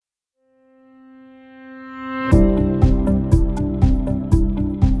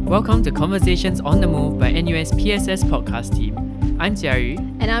Welcome to Conversations on the Move by NUS PSS podcast team. I'm Jiayu.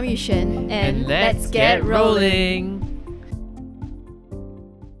 And I'm Yushen. And let's get rolling!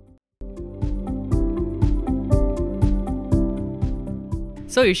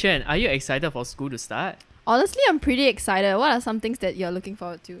 So Yushen, are you excited for school to start? Honestly, I'm pretty excited. What are some things that you're looking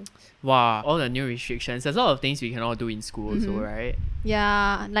forward to? Wow, all the new restrictions. There's a lot of things we cannot do in school also, right?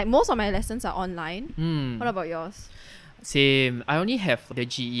 Yeah, like most of my lessons are online. What about yours? Same. I only have the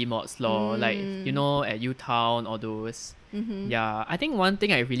GE mods law, like, you know, at UTown, all those. Yeah, I think one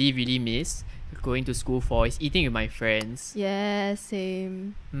thing I really miss going to school for is eating with my friends. Yeah,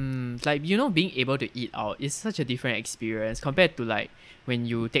 same. Like, you know, being able to eat out is such a different experience compared to like when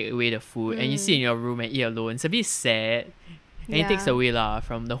you take away the food and you sit in your room and eat alone. It's a bit sad. And it takes away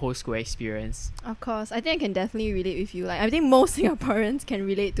from the whole school experience. Of course. I think I can definitely relate with you. Like, I think most Singaporeans can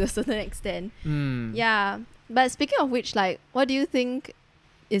relate to a certain extent. Yeah. But speaking of which, like, what do you think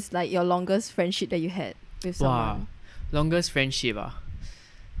is like your longest friendship that you had with someone? Wow. Longest friendship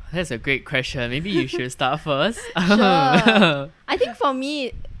That's a great question. Maybe you should start first. Sure. I think for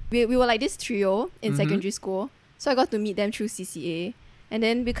me, we were like this trio in secondary school. So I got to meet them through CCA. And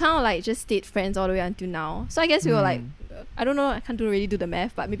then we kind of like just stayed friends all the way until now. So I guess we were like, I don't know, I can't really do the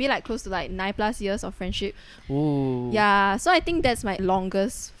math, but maybe like close to like 9+ years of friendship. Ooh. Yeah, so I think that's my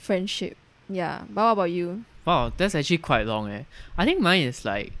longest friendship. Yeah, but what about you? Wow, that's actually quite long. I think mine is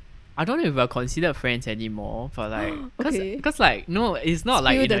like, I don't know if we're considered friends anymore, but like, because like, no, it's not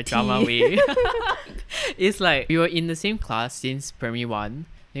like in a drama way. It's like we were in the same class since primary 1.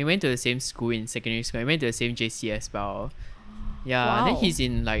 We went to the same school in secondary school. We went to the same JC as well. Yeah, Wow. Then he's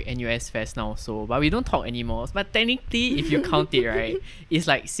in like NUS Fest now also, but we don't talk anymore. But technically, if you count it right, it's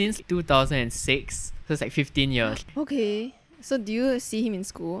like since 2006, so it's like 15 years. Okay, so do you see him in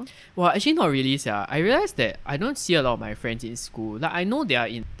school? Well, actually not really, I realized that I don't see a lot of my friends in school. Like, I know they are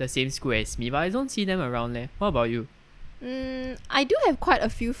in the same school as me, but I don't see them around there. What about you? I do have quite a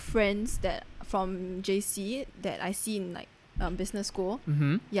few friends that from JC that I see in like business school.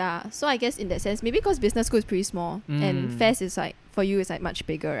 Yeah, so I guess in that sense, maybe because business school is pretty small and FES is like, for you, it's like much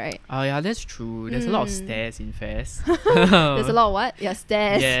bigger, right? Oh yeah, that's true. There's a lot of stairs in FES. There's a lot of what? Yeah,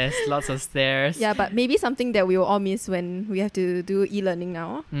 stairs. Yes, lots of stairs. Yeah, but maybe something that we will all miss when we have to do e-learning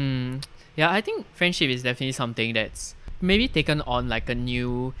now. Yeah, I think friendship is definitely something that's maybe taken on like a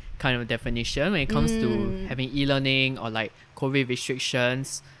new kind of definition when it comes to having e-learning or like COVID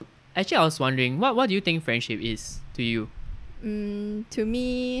restrictions. Actually, I was wondering, what do you think friendship is to you? To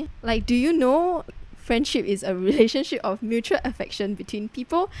me, like, do you know friendship is a relationship of mutual affection between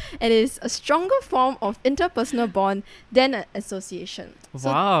people and is a stronger form of interpersonal bond than an association.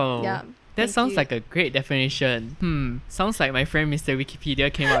 Wow. Yeah. That sounds like a great definition. Sounds like my friend Mr.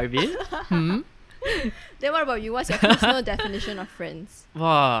 Wikipedia came out with it. Then what about you? What's your personal definition of friends?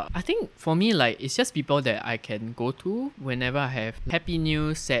 Wow, I think for me, like, it's just people that I can go to whenever I have happy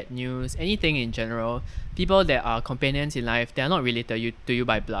news, sad news, anything in general. People that are companions in life, they are not related to you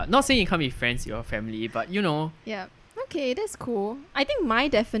by blood. Not saying you can't be friends with your family, but you know. Yeah. Okay, that's cool. I think my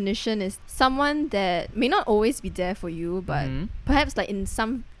definition is someone that may not always be there for you, but perhaps like in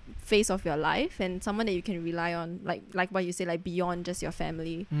some phase of your life, and someone that you can rely on, like what you say, like beyond just your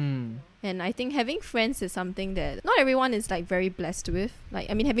family. And I think having friends is something that not everyone is like very blessed with. Like,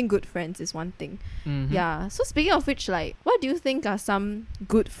 I mean, having good friends is one thing. Yeah. So speaking of which, like, what do you think are some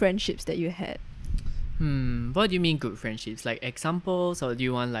good friendships that you had? What do you mean good friendships? Like examples, or do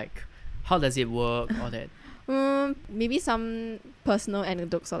you want like how does it work, all that? Maybe some personal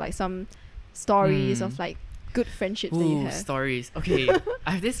anecdotes or like some stories of like good friendships that you have. Stories. Okay.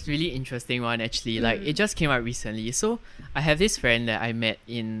 I have this really interesting one actually. Like, it just came out recently. So I have this friend that I met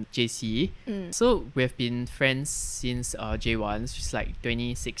in JC. So we've been friends since J1, which is like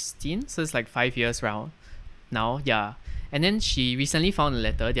 2016. So it's like 5 years round now. Yeah. And then she recently found a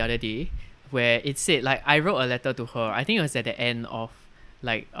letter the other day where it said, like, I wrote a letter to her. I think it was at the end of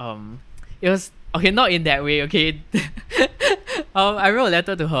like it was okay, not in that way, okay. I wrote a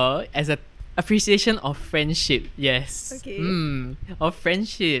letter to her as a appreciation of friendship. Yes. Okay. Of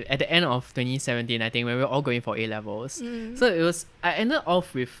friendship at the end of 2017, I think, when we were all going for A-levels. So it was, I ended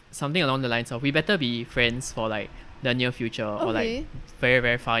off with something along the lines of, we better be friends for like the near future or like very,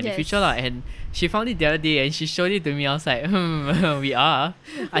 very far in the future lah. And she found it the other day and she showed it to me. I was like, we are.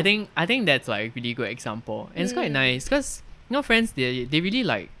 I think that's like a really good example. And it's quite nice because, you know, friends, they really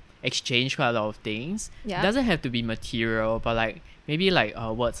like exchange quite a lot of things. It doesn't have to be material, but like maybe like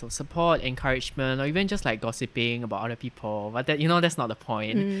words of support, encouragement, or even just like gossiping about other people. But that, you know, that's not the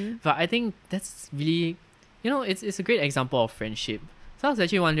point. But I think that's really, you know, it's a great example of friendship. So I was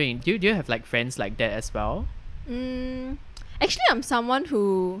actually wondering, do you have like friends like that as well? Actually, I'm someone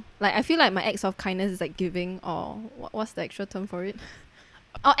who, like, I feel like my acts of kindness is like giving, or what's the actual term for it?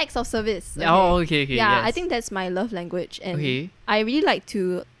 Oh, acts of service. Okay. Oh, okay. Yeah, yes. I think that's my love language. And okay. I really like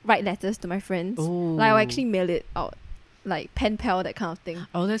to write letters to my friends. Oh. Like, I'll actually mail it out. Like pen pal, that kind of thing.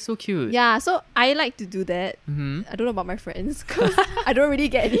 Oh, that's so cute. Yeah, so I like to do that. Mm-hmm. I don't know about my friends because I don't really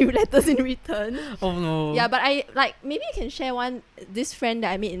get any letters in return. Oh no. Yeah, but I like, maybe I can share one. This friend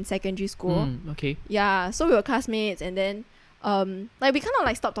that I made in secondary school. Okay. Yeah, so we were classmates, and then like we kind of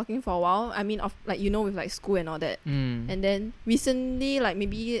like stopped talking for a while. I mean, of like, you know, with like school and all that. And then recently, like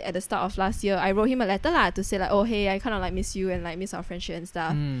maybe at the start of last year, I wrote him a letter lah to say like, oh hey, I kind of like miss you and like miss our friendship and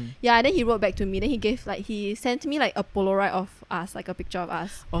stuff. Yeah, and then he wrote back to me. Then he sent me like a Polaroid of us, like a picture of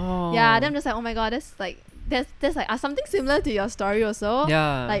us. Oh. Yeah, then I'm just like, oh my god, that's like something similar to your story also.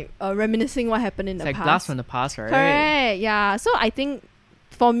 Yeah. Like reminiscing what happened in it's the like past. blast from the past, right? Correct. Yeah. So I think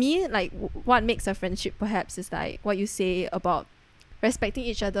for me, like what makes a friendship perhaps is like what you say about respecting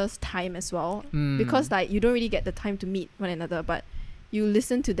each other's time as well. Because like you don't really get the time to meet one another, but you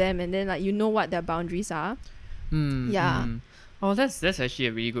listen to them and then like you know what their boundaries are. Yeah. Oh, that's actually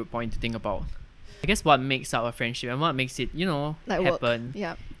a really good point to think about. I guess what makes up a friendship and what makes it, you know, Like happen. work.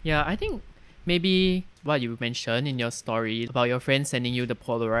 Yeah. Yeah, I think maybe what you mentioned in your story about your friends sending you the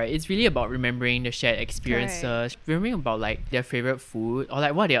Polaroid, it's really about remembering the shared experiences, remembering about like their favorite food or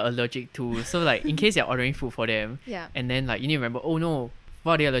like what they're allergic to. So like in case you're ordering food for them, Yeah. and then like you need to remember, oh no,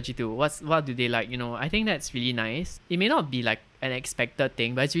 what are they allergic to? What do they like? You know, I think that's really nice. It may not be like an expected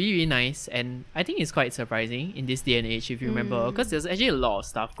thing, but it's really, really nice, and I think it's quite surprising in this day and age if you remember, because there's actually a lot of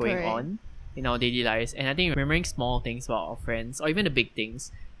stuff going Correct. on in our daily lives, and I think remembering small things about our friends or even the big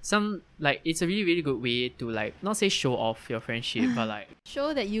things, it's a really, really good way to like not say show off your friendship, but like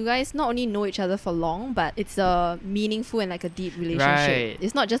Show that you guys not only know each other for long, but it's a meaningful and like a deep relationship. Right.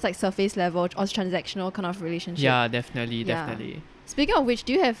 It's not just like surface level or transactional kind of relationship. yeah, definitely. Speaking of which,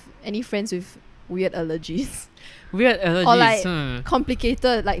 do you have any friends with weird allergies? Weird allergies. Or like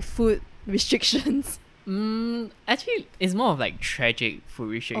complicated like food restrictions? Actually, it's more of like tragic food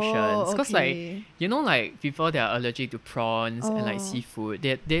restrictions. Because like, you know, like people that are allergic to prawns and like seafood,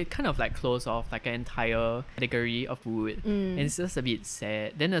 they kind of like close off like an entire category of food. And it's just a bit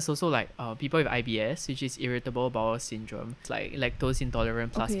sad. Then there's also like people with IBS, which is irritable bowel syndrome. It's like lactose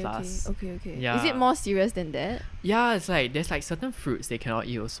intolerant plus. Okay. Yeah. Is it more serious than that? Yeah, it's like there's like certain fruits they cannot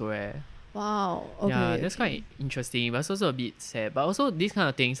eat also. Wow. Okay. Yeah, that's quite interesting, but it's also a bit sad. But also these kind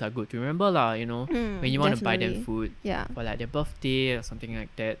of things are good to remember lah, you know, when you want to buy them food for like their birthday or something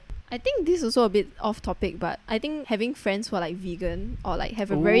like that. I think this is also a bit off topic, but I think having friends who are like vegan or like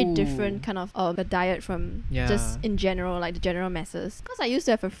have a very different kind of a diet from just in general, like the general masses. Because I used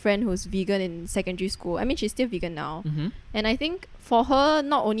to have a friend who's vegan in secondary school. I mean, she's still vegan now. And I think for her,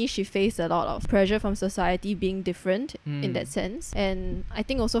 not only she faced a lot of pressure from society being different in that sense, and I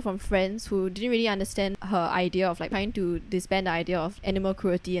think also from friends who didn't really understand her idea of like trying to disband the idea of animal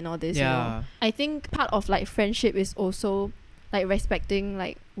cruelty and all this. You know? I think part of like friendship is also like respecting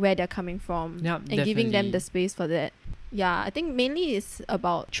like where they're coming from and giving them the space for that. Yeah, I think mainly it's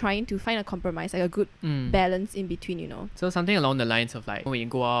about trying to find a compromise, like a good balance in between, you know. So something along the lines of like when you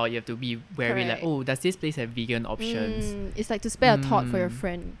go out, you have to be wary. Like, oh, does this place have vegan options? It's like to spare a thought for your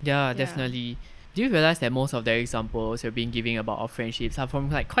friend. Yeah, definitely. Do you realize that most of the examples you've been giving about our friendships are from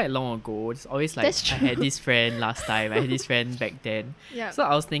like quite long ago? It's always like, I had this friend last time, I had this friend back then. So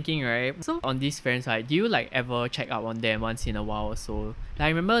I was thinking, right, so on these friends, right, do you like ever check up on them once in a while or so? Like, I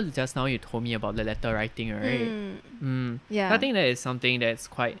remember just now you told me about the letter writing, right? Yeah. I think that is something that's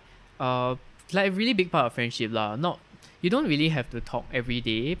quite like a really big part of friendship lah. You don't really have to talk every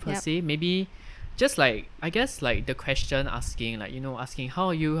day per se. Maybe just like, I guess like the question asking, like, you know, asking how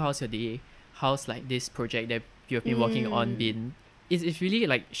are you, how's your day? How's like this project that you've been working on been? It's really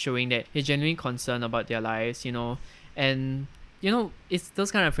like showing that you're genuinely concerned about their lives, you know, and you know, it's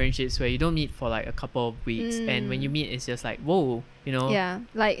those kind of friendships where you don't meet for like a couple of weeks, and when you meet, it's just like, whoa, you know. Yeah,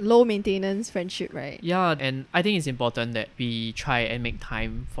 like low maintenance friendship, right? Yeah, and I think it's important that we try and make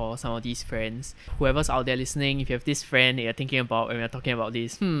time for some of these friends. Whoever's out there listening, if you have this friend that you're thinking about when we're talking about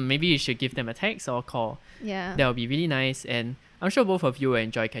this, maybe you should give them a text or a call. Yeah. That would be really nice, and I'm sure both of you will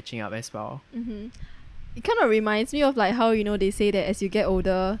enjoy catching up as well. It kind of reminds me of like how, you know, they say that as you get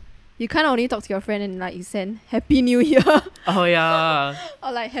older, you kind of only talk to your friend and like you send Happy New Year. Oh yeah.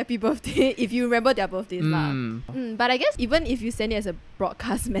 Or like Happy Birthday if you remember their birthdays lah. But I guess even if you send it as a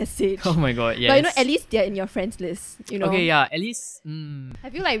broadcast message. Oh my god, yes. But you know, at least they're in your friends list, you know. Okay, yeah, at least.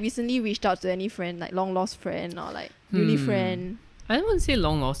 Have you like recently reached out to any friend, like long lost friend or like uni friend? I don't want to say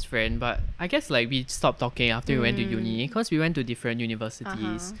long lost friend, but I guess like we stopped talking after we went to uni because we went to different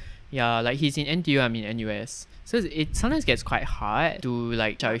universities. Yeah, like he's in NTU, I'm in NUS. So it sometimes gets quite hard to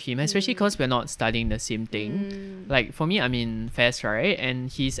like chat with him, especially because we're not studying the same thing. Like for me, I'm in FES, right? And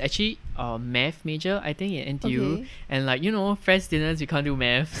he's actually a math major, I think, in NTU. Okay. And like, FES students, we can't do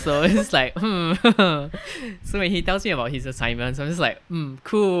math. So it's like, So when he tells me about his assignments, I'm just like,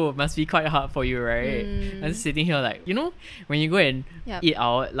 cool, must be quite hard for you, right? I'm just sitting here like, when you go and eat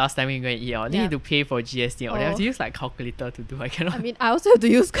out, last time when you go and eat out, then you need to pay for GST or I have to use like calculator to do. I cannot. I mean, I also have to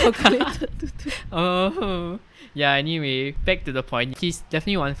use calculator to do. Oh. Yeah, anyway, back to the point. He's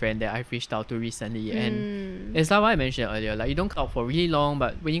definitely one friend that I've reached out to recently. And it's like what I mentioned earlier. Like, you don't talk for really long,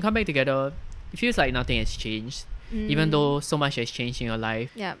 but when you come back together, it feels like nothing has changed. Even though so much has changed in your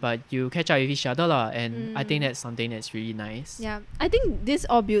life. Yeah. But you catch up with each other lah, and I think that's something that's really nice. Yeah. I think this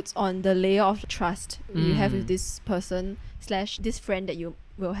all builds on the layer of trust you have with this person / this friend that you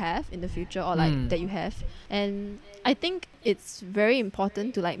will have in the future, or like that you have. And I think it's very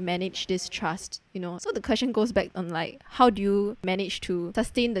important to like manage this trust, So the question goes back on like, how do you manage to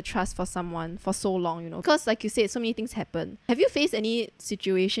sustain the trust for someone for so long, Because like you said, so many things happen. Have you faced any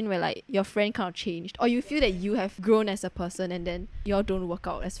situation where like your friend kind of changed, or you feel that you have grown as a person and then y'all don't work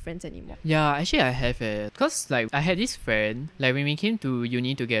out as friends anymore? Yeah, actually I have it. Because like I had this friend, like when we came to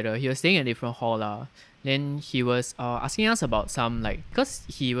uni together, he was staying in a different hall lah. Then he was asking us about some like, because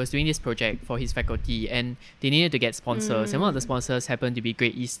he was doing this project for his faculty and they needed to get sponsors, and one of the sponsors happened to be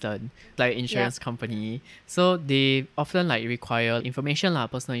Great Eastern, like insurance company. So they often like require information lah,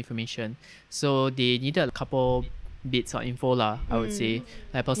 personal information. So they needed a couple bits of info lah, I would say,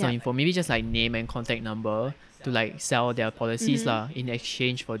 like personal info, maybe just like name and contact number to like sell their policies lah in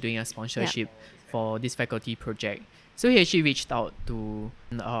exchange for doing a sponsorship for this faculty project. So he actually reached out to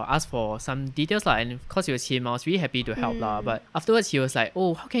ask for some details lah, and because it was him, I was really happy to help lah. But afterwards he was like,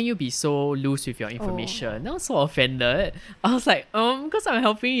 "Oh, how can you be so loose with your information?" I was so offended. I was like, because I'm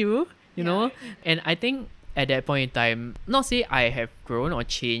helping you, you know. And I think at that point in time, not say I have grown or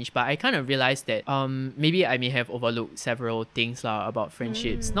changed, but I kind of realized that maybe I may have overlooked several things lah about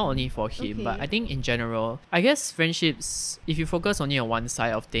friendships, not only for him, but I think in general. I guess friendships, if you focus only on one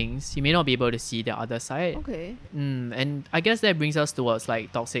side of things, you may not be able to see the other side. Okay. And I guess that brings us towards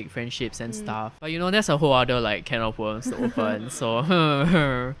like toxic friendships and stuff. But there's a whole other like can of worms to open.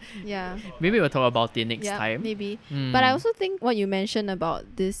 So yeah, maybe we'll talk about it next time. Maybe. But I also think what you mentioned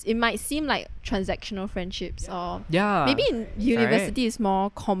about this, it might seem like transactional friendships, or maybe in university is more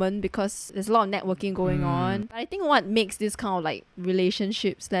common because there's a lot of networking going on. But I think what makes this kind of like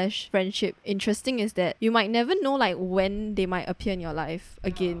relationship / friendship interesting is that you might never know like when they might appear in your life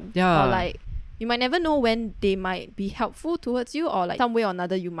again. Or like you might never know when they might be helpful towards you, or like some way or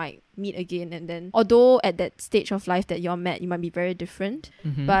another you might meet again. And then although at that stage of life that you're met, you might be very different,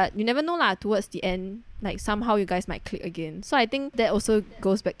 but you never know lah, towards the end, like somehow you guys might click again. So I think that also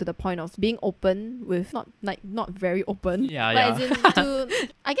goes back to the point of being open with not very open, but as in to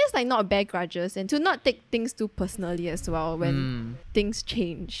I guess like not bear grudges, and to not take things too personally as well when things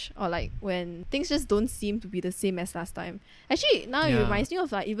change, or like when things just don't seem to be the same as last time. Actually now it reminds me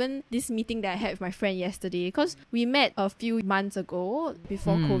of like even this meeting that I had with my friend yesterday, because we met a few months ago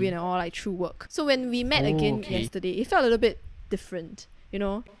before COVID and all, like through work. So when we met again yesterday, it felt a little bit different.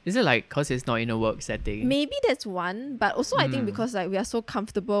 Is it like because it's not in a work setting? Maybe that's one, but also I think because like we are so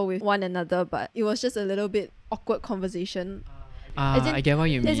comfortable with one another, but it was just a little bit awkward conversation. I get what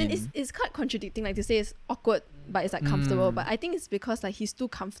you mean. It's quite contradicting, like to say it's awkward but it's like comfortable, but I think it's because like he's too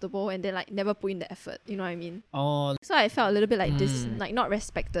comfortable and then like never put in the effort, you know what I mean? So I felt a little bit like this, like not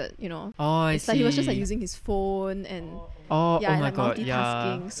respected, It's like he was just like using his phone and oh my like god,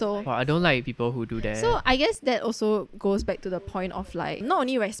 multitasking. So I don't like people who do that. So I guess that also goes back to the point of like not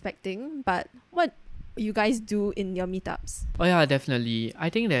only respecting, but what you guys do in your meetups. Oh yeah, definitely. I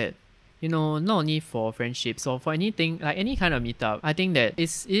think that not only for friendships or for anything, like any kind of meetup, I think that it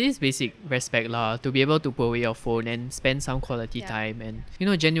is basic respect lah, to be able to put away your phone and spend some quality time and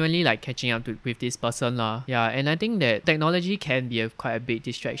genuinely like catching up with this person lah. Yeah, and I think that technology can be quite a big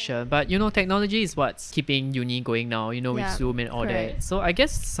distraction, but technology is what's keeping uni going now, with Zoom and all that. So I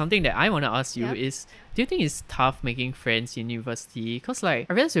guess something that I want to ask you is, do you think it's tough making friends in university? Because like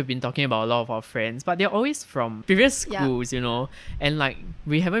I realize we've been talking about a lot of our friends, but they're always from previous schools, and like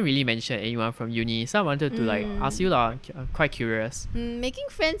we haven't really mentioned anyone from uni. So I wanted to like ask you lah. I'm quite curious. Making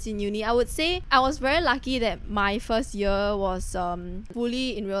friends in uni, I would say I was very lucky that my first year was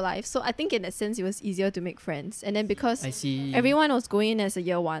fully in real life. So I think in that sense it was easier to make friends. And then because everyone was going in as a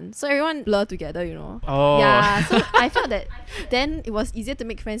year one, so everyone blurred together, Oh. Yeah, so I felt that then it was easier to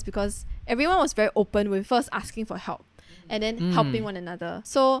make friends because everyone was very open with first asking for help. and then helping one another.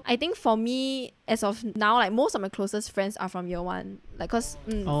 So I think for me, as of now, like most of my closest friends are from year 1. Like, cause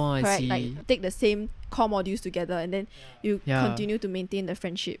I correct, see. like take the same core modules together, and then you continue to maintain the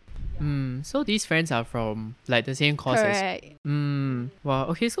friendship. So these friends are from like the same course Correct. Wow.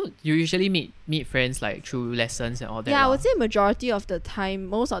 Okay, so you usually meet friends like through lessons and all that. Yeah, I would say majority of the time,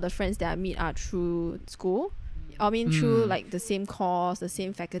 most of the friends that I meet are through school. I mean, through like the same course, the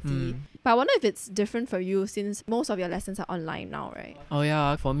same faculty. But I wonder if it's different for you since most of your lessons are online now, right? Oh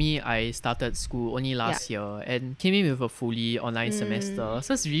yeah, for me, I started school only last year and came in with a fully online semester.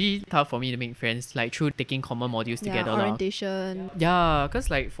 So it's really tough for me to make friends like through taking common modules together. Orientation. Yeah,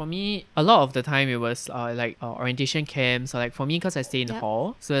 because like for me, a lot of the time it was orientation camps. Or like for me, because I stay in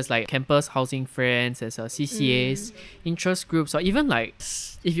hall, so it's like campus housing friends, there's CCAs, interest groups, or even like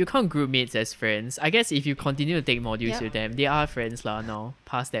if you count group mates as friends, I guess if you continue to take modules with them, they are friends lah now,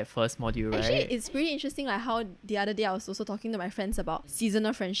 past that first module, right? Actually, it's pretty interesting like how the other day I was also talking to my friends about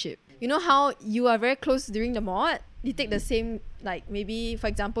seasonal friendship. You know how you are very close during the mod? You take the same, like maybe, for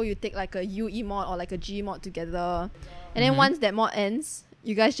example, you take like a UE mod or like a G mod together. And then once that mod ends,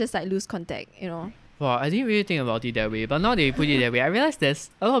 you guys just like lose contact, you know? Wow, I didn't really think about it that way, but now that you put it that way, I realize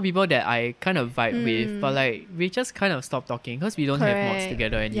there's a lot of people that I kind of vibe with, but like we just kind of stopped talking because we don't have mods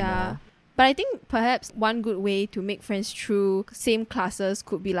together anymore. Yeah. But I think perhaps one good way to make friends through same classes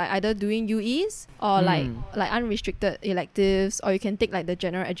could be like either doing UEs or like unrestricted electives, or you can take like the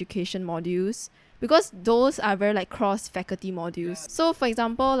general education modules, because those are very like cross faculty modules. So for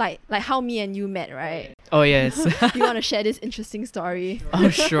example, like how me and you met, right? Oh yes. You want to share this interesting story? Oh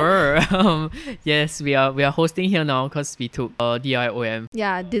sure. Yes, we are hosting here now because we took DIOM.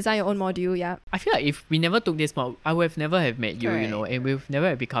 Yeah, design your own module. Yeah. I feel like if we never took this mod, I would have never have met you, Correct. you know, and we've never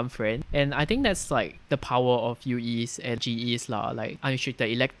have become friends. And I think that's like the power of UEs and GEs lah, like unrestricted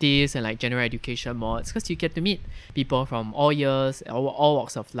electives and like general education mods, because you get to meet people from all years, all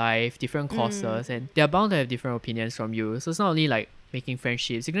walks of life, different courses, and they're bound to have different opinions from you. So it's not only like making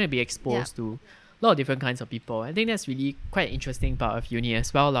friendships, you're going to be exposed to a lot of different kinds of people. I think that's really quite an interesting part of uni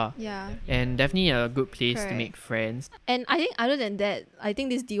as well lah. Yeah. And definitely a good place to Correct. make friends. And I think other than that, I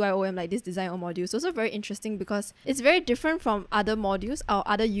think this DYOM, like this design own module, is also very interesting because it's very different from other modules or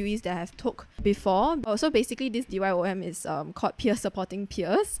other UEs that I have took before. So basically this DYOM is called Peer Supporting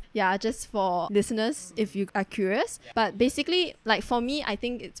Peers. Yeah, just for listeners if you are curious. But basically, like for me, I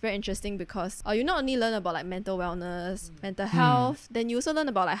think it's very interesting because you not only learn about like mental wellness, mental health, then you also learn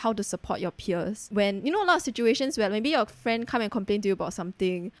about like how to support your peers. When, you know, a lot of situations where maybe your friend come and complain to you about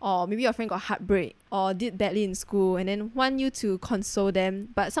something, or maybe your friend got heartbreak or did badly in school and then want you to console them.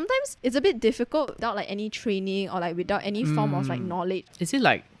 But sometimes it's a bit difficult without like any training or like without any form of like knowledge. Is it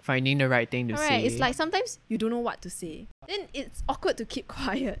like finding the right thing to say? It's like sometimes you don't know what to say. Then it's awkward to keep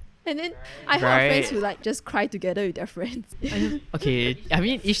quiet. And then I heard of friends who like just cry together with their friends. Okay, I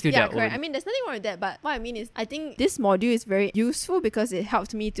mean each to their correct. own. I mean there's nothing wrong with that, but what I mean is I think this module is very useful because it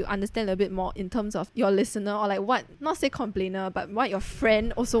helped me to understand a bit more in terms of your listener, or like what, not say complainer, but what your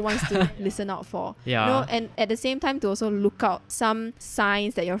friend also wants to listen out for. Yeah. You know, and at the same time to also look out some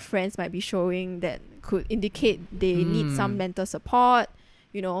signs that your friends might be showing that could indicate they need some mental support,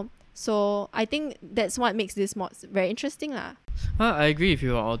 you know. So I think that's what makes this mod very interesting lah. I agree with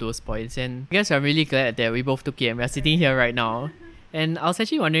you on all those points, and I guess I'm really glad that we both took it and we're sitting here right now. And I was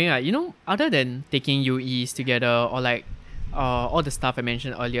actually wondering, like, you know, other than taking UEs together or like all the stuff I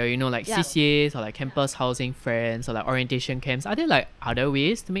mentioned earlier, you know, like CCAs or like campus housing friends or like orientation camps, are there like other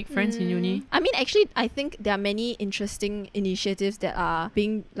ways to make friends in uni? I mean, actually, I think there are many interesting initiatives that are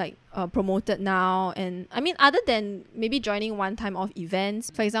being like promoted now. And I mean, other than maybe joining one time off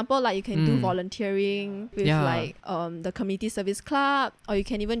events, for example, like you can do volunteering with like the community service club, or you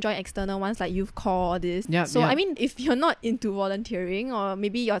can even join external ones like youth corps, this. I mean, if you're not into volunteering, or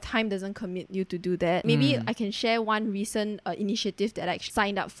maybe your time doesn't commit you to do that, maybe I can share one recent initiative that I actually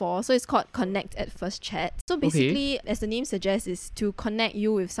signed up for. So it's called Connect at First Chat. So basically, as the name suggests, is to connect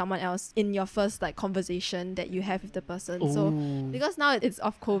you with someone else in your first like conversation that you have with the person. So because now it's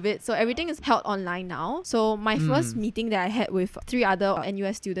off COVID, so everything is held online now. So my first meeting that I had with 3 other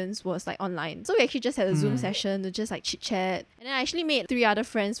NUS students was like online. So we actually just had a Zoom session to just like chit chat. And then I actually made 3 other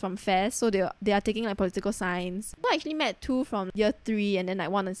friends from FAS. So they are taking like political science. So I actually met 2 from year 3, and then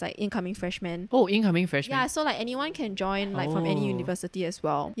like one is like incoming freshman. Oh, incoming freshman. Yeah, so like anyone can join like from any university as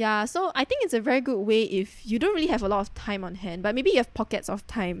well. Yeah, so I think it's a very good way if you don't really have a lot of time on hand, but maybe you have pockets of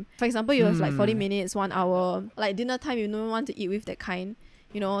time. For example, you have like 40 minutes, 1 hour, like dinner time you don't want to eat with, that kind.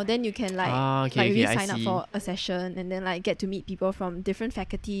 then you can really sign up for a session and then like get to meet people from different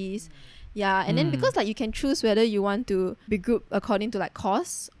faculties. Yeah, and then because like you can choose whether you want to be grouped according to like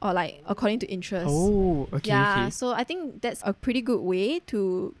course or like according to interest. Oh, okay. Yeah, okay. so I think that's a pretty good way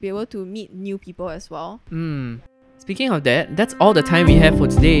to be able to meet new people as well. Speaking of that, that's all the time we have for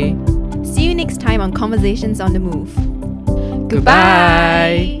today. See you next time on Conversations on the Move.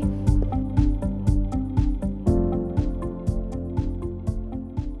 Goodbye.